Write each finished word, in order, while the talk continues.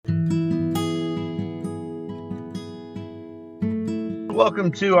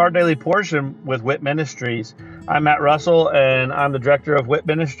Welcome to Our Daily Portion with WIT Ministries. I'm Matt Russell, and I'm the director of WIT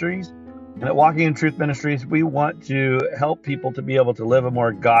Ministries. And at Walking in Truth Ministries, we want to help people to be able to live a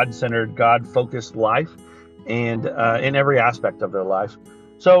more God-centered, God-focused life, and in every aspect of their life.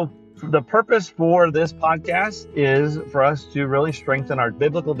 So the purpose for this podcast is for us to really strengthen our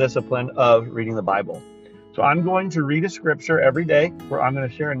biblical discipline of reading the Bible. So I'm going to read a scripture every day where I'm going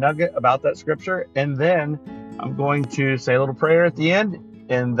to share a nugget about that scripture, and then I'm going to say a little prayer at the end,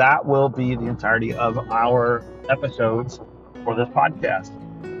 and that will be the entirety of our episodes for this podcast.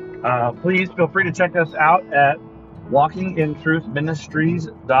 Please feel free to check us out at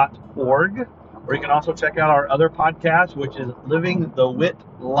walkingintruthministries.org, or you can also check out our other podcast, which is Living the WIT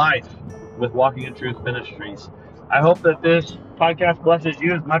Life with Walking in Truth Ministries. I hope that this podcast blesses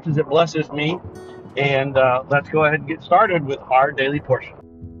you as much as it blesses me. And let's go ahead and get started with our daily portion.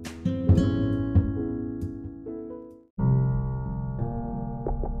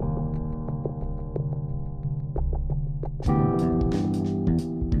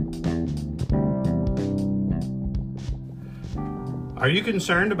 Are you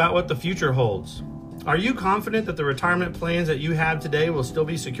concerned about what the future holds? Are you confident that the retirement plans that you have today will still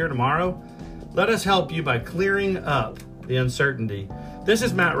be secure tomorrow? Let us help you by clearing up the uncertainty. This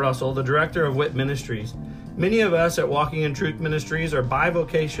is Matt Russell, the director of WIT Ministries. Many of us at Walking in Truth Ministries are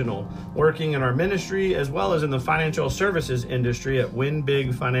bivocational, working in our ministry as well as in the financial services industry at Win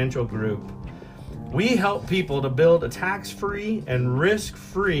Big Financial Group. We help people to build a tax-free and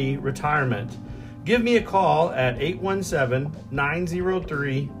risk-free retirement. Give me a call at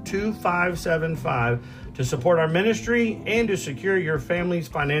 817-903-2575 to support our ministry and to secure your family's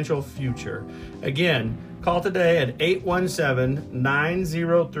financial future. Again, call today at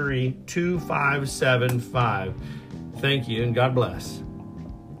 817-903-2575. Thank you and God bless.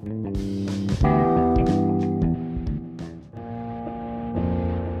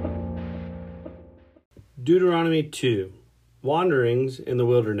 Deuteronomy 2, Wanderings in the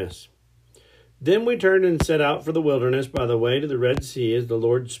Wilderness. Then we turned and set out for the wilderness by the way to the Red Sea, as the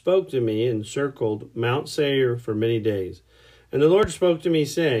Lord spoke to me, and circled Mount Seir for many days. And the Lord spoke to me,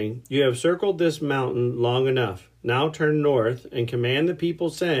 saying, You have circled this mountain long enough. Now turn north and command the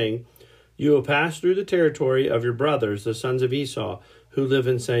people, saying, You will pass through the territory of your brothers, the sons of Esau, who live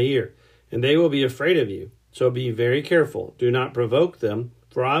in Seir, and they will be afraid of you. So be very careful. Do not provoke them,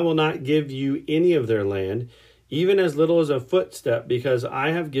 for I will not give you any of their land, even as little as a footstep, because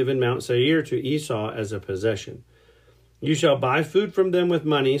I have given Mount Seir to Esau as a possession. You shall buy food from them with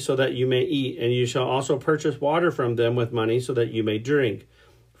money so that you may eat, and you shall also purchase water from them with money so that you may drink.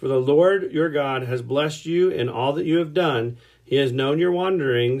 For the Lord your God has blessed you in all that you have done. He has known your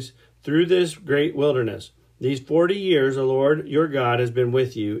wanderings through this great wilderness. These 40 years the Lord your God has been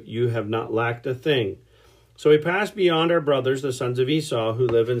with you. You have not lacked a thing. So we passed beyond our brothers, the sons of Esau, who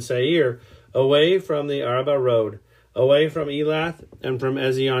live in Seir, away from the Arabah road, away from Elath and from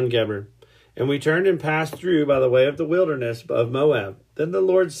Ezion-Geber. And we turned and passed through by the way of the wilderness of Moab. Then the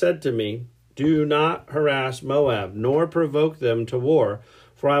Lord said to me, Do not harass Moab, nor provoke them to war,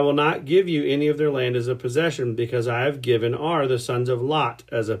 for I will not give you any of their land as a possession, because I have given Ar, the sons of Lot,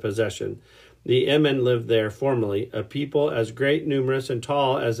 as a possession. The Emin lived there formerly, a people as great, numerous, and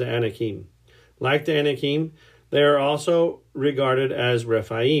tall as the Anakim. Like the Anakim, they are also regarded as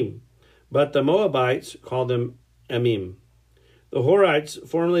Rephaim, but the Moabites call them Emim. The Horites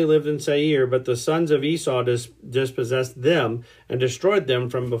formerly lived in Seir, but the sons of Esau dispossessed them and destroyed them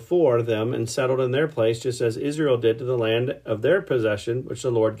from before them and settled in their place, just as Israel did to the land of their possession, which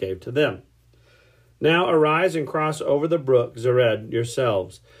the Lord gave to them. Now arise and cross over the brook Zered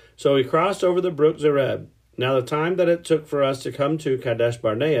yourselves. So we crossed over the brook Zered. Now the time that it took for us to come to Kadesh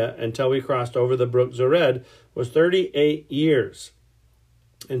Barnea until we crossed over the brook Zered was 38 years,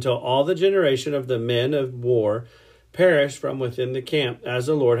 until all the generation of the men of war perished from within the camp, as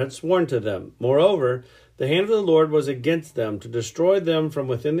the Lord had sworn to them. Moreover, the hand of the Lord was against them, to destroy them from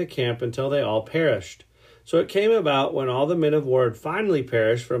within the camp until they all perished. So it came about, when all the men of war had finally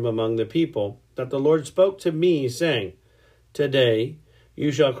perished from among the people, that the Lord spoke to me, saying, Today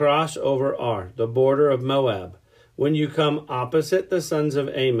you shall cross over Ar, the border of Moab. When you come opposite the sons of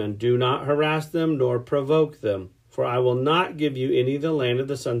Ammon, do not harass them nor provoke them. For I will not give you any of the land of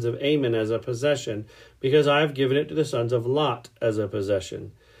the sons of Ammon as a possession, because I have given it to the sons of Lot as a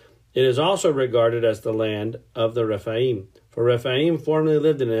possession. It is also regarded as the land of the Rephaim, for Rephaim formerly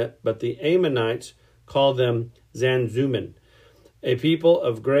lived in it, but the Ammonites called them Zanzumin, a people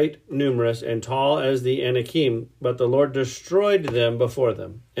of great, numerous, and tall as the Anakim, but the Lord destroyed them before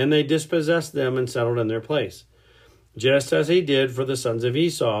them, and they dispossessed them and settled in their place, just as he did for the sons of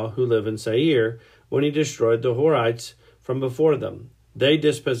Esau who live in Seir, when he destroyed the Horites from before them. They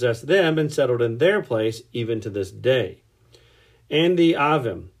dispossessed them and settled in their place even to this day. And the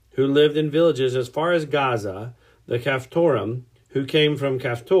Avim, who lived in villages as far as Gaza, the Caphtorim, who came from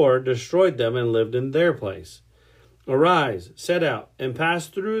Caphtor, destroyed them and lived in their place. Arise, set out, and pass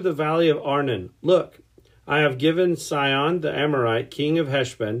through the valley of Arnon. Look, I have given Sihon the Amorite, king of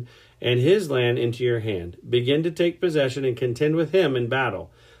Heshbon, and his land into your hand. Begin to take possession and contend with him in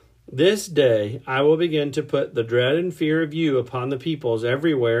battle. This day I will begin to put the dread and fear of you upon the peoples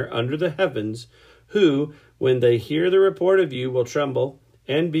everywhere under the heavens, who, when they hear the report of you, will tremble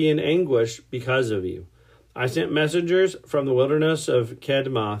and be in anguish because of you. I sent messengers from the wilderness of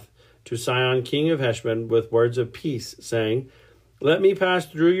Kedmoth to Sihon, king of Heshbon, with words of peace, saying, Let me pass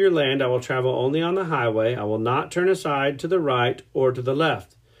through your land. I will travel only on the highway. I will not turn aside to the right or to the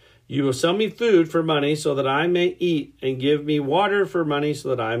left. You will sell me food for money so that I may eat, and give me water for money so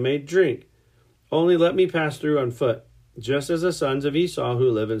that I may drink. Only let me pass through on foot, just as the sons of Esau who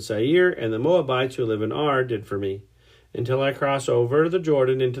live in Seir and the Moabites who live in Ar did for me, until I cross over the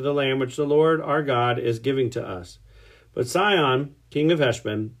Jordan into the land which the Lord our God is giving to us. But Sihon, king of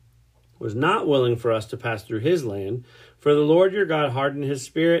Heshbon, was not willing for us to pass through his land, for the Lord your God hardened his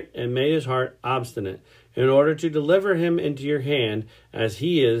spirit and made his heart obstinate, in order to deliver him into your hand, as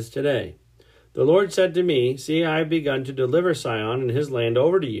he is today. The Lord said to me, See, I have begun to deliver Sihon and his land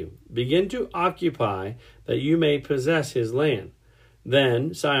over to you. Begin to occupy, that you may possess his land.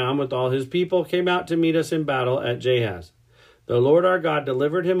 Then Sihon with all his people came out to meet us in battle at Jahaz. The Lord our God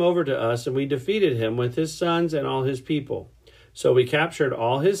delivered him over to us, and we defeated him with his sons and all his people. So we captured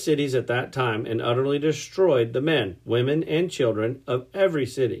all his cities at that time and utterly destroyed the men, women, and children of every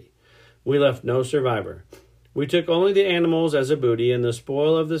city. We left no survivor. We took only the animals as a booty and the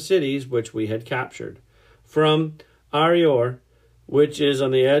spoil of the cities which we had captured. From Arior, which is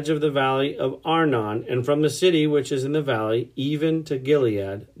on the edge of the valley of Arnon, and from the city which is in the valley, even to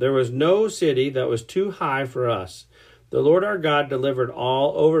Gilead, there was no city that was too high for us. The Lord our God delivered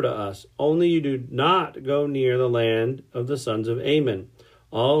all over to us. Only you do not go near the land of the sons of Ammon,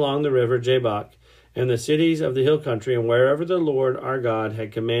 all along the river Jabbok, and the cities of the hill country, and wherever the Lord our God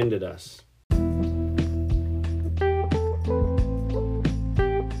had commanded us.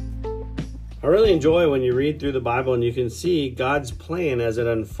 I really enjoy when you read through the Bible and you can see God's plan as it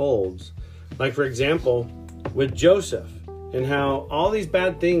unfolds. Like, for example, with Joseph, and how all these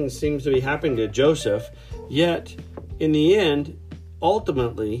bad things seem to be happening to Joseph, yet in the end,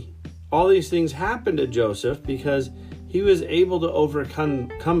 ultimately, all these things happened to Joseph because he was able to overcome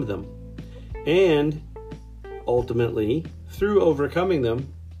them. And ultimately, through overcoming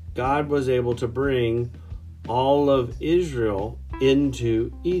them, God was able to bring all of Israel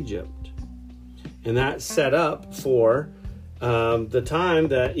into Egypt. And that set up for the time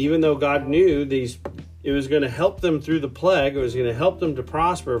that, even though God knew it was going to help them through the plague, it was going to help them to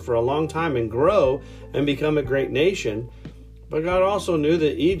prosper for a long time and grow and become a great nation. But God also knew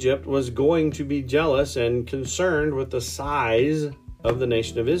that Egypt was going to be jealous and concerned with the size of the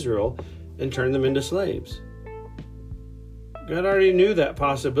nation of Israel and turn them into slaves. God already knew that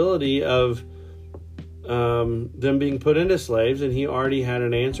possibility of them being put into slaves, and he already had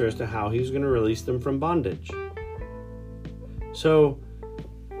an answer as to how he was going to release them from bondage. So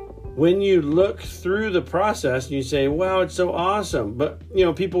when you look through the process and you say, wow, it's so awesome. But,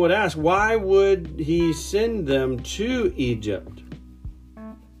 people would ask, why would he send them to Egypt?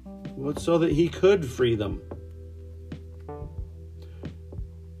 Well, so that he could free them.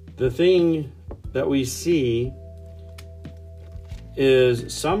 The thing that we see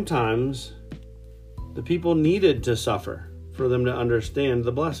is sometimes the people needed to suffer for them to understand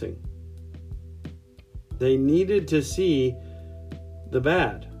the blessing. They needed to see the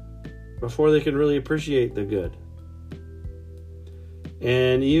bad before they could really appreciate the good.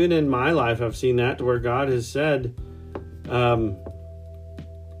 And even in my life, I've seen that, to where God has said,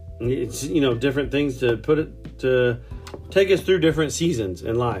 it's, different things to take us through different seasons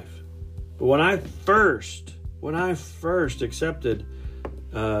in life. But when I first accepted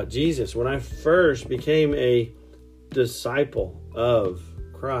Jesus, when I first became a disciple of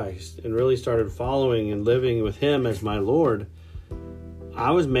Christ and really started following and living with him as my Lord,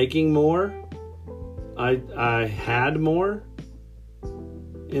 I was making more. I had more.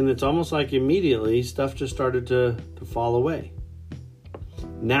 And it's almost like immediately stuff just started to fall away.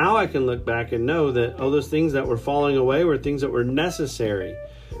 Now I can look back and know that, those things that were falling away were things that were necessary.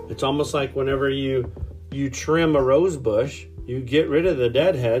 It's almost like whenever you trim a rose bush, you get rid of the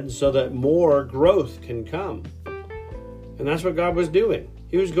dead head so that more growth can come. And that's what God was doing.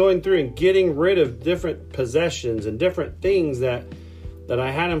 He was going through and getting rid of different possessions and different things that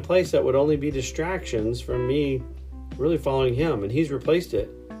I had in place that would only be distractions from me really following him, and he's replaced it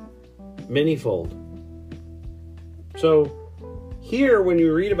manyfold. So here, when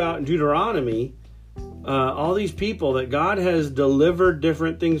you read about in Deuteronomy, all these people that God has delivered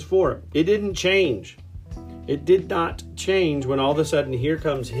different things for, it didn't change. It did not change when all of a sudden here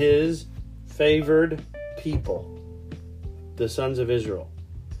comes his favored people, the sons of Israel.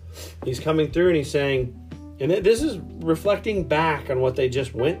 He's coming through and he's saying, and this is reflecting back on what they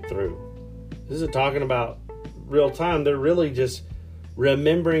just went through. This is talking about real time. They're really just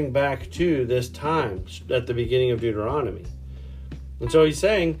remembering back to this time at the beginning of Deuteronomy. And so he's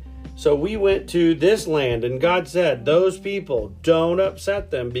saying, so we went to this land, and God said, those people, don't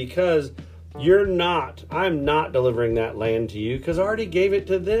upset them, because I'm not delivering that land to you, because I already gave it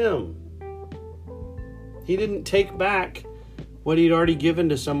to them. He didn't take back what he'd already given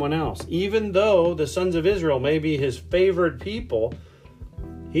to someone else. Even though the sons of Israel may be his favored people,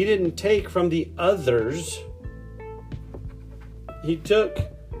 he didn't take from the others. He took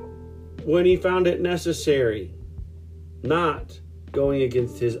when he found it necessary, not going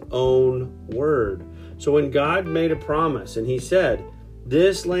against his own word. So when God made a promise and he said,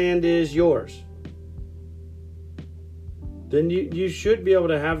 this land is yours, then you should be able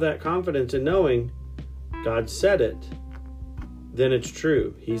to have that confidence in knowing God said it, then it's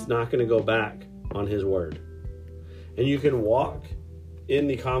true. He's not going to go back on his word. And you can walk in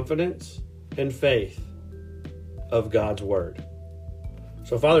the confidence and faith of God's word.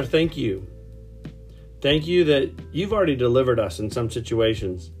 So, Father, thank you. Thank you that you've already delivered us in some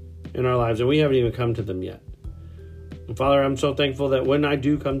situations in our lives, and we haven't even come to them yet. And Father, I'm so thankful that when I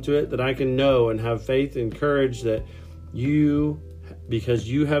do come to it, that I can know and have faith and courage that you, because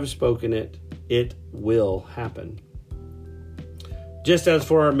you have spoken it, it will happen. Just as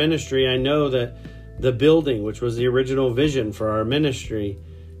for our ministry, I know that the building, which was the original vision for our ministry,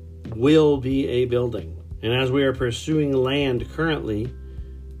 will be a building. And as we are pursuing land currently,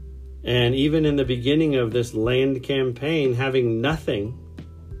 and even in the beginning of this land campaign, having nothing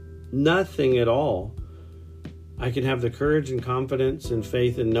at all, I can have the courage and confidence and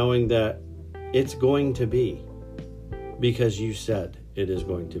faith in knowing that it's going to be, because you said it is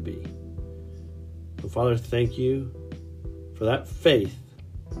going to be. So, Father, thank you for that faith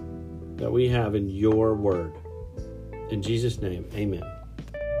that we have in your word. In Jesus' name, amen.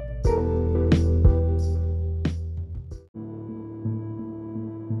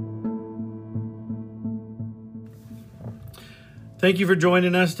 Thank you for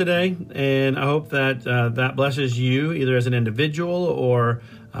joining us today, and I hope that that blesses you either as an individual or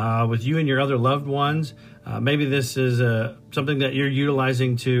with you and your other loved ones. Maybe this is something that you're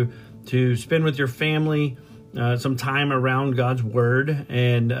utilizing to spend with your family some time around God's Word,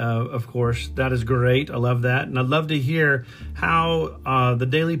 and of course, that is great. I love that, and I'd love to hear how the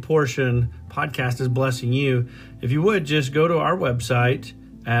Daily Portion podcast is blessing you. If you would, just go to our website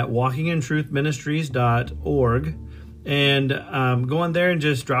at walkingintruthministries.org. And go on there and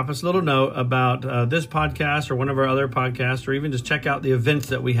just drop us a little note about this podcast or one of our other podcasts, or even just check out the events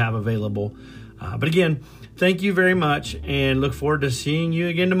that we have available. But again, thank you very much, and look forward to seeing you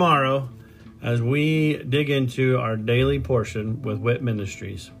again tomorrow as we dig into our daily portion with WIT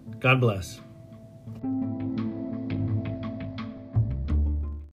Ministries. God bless.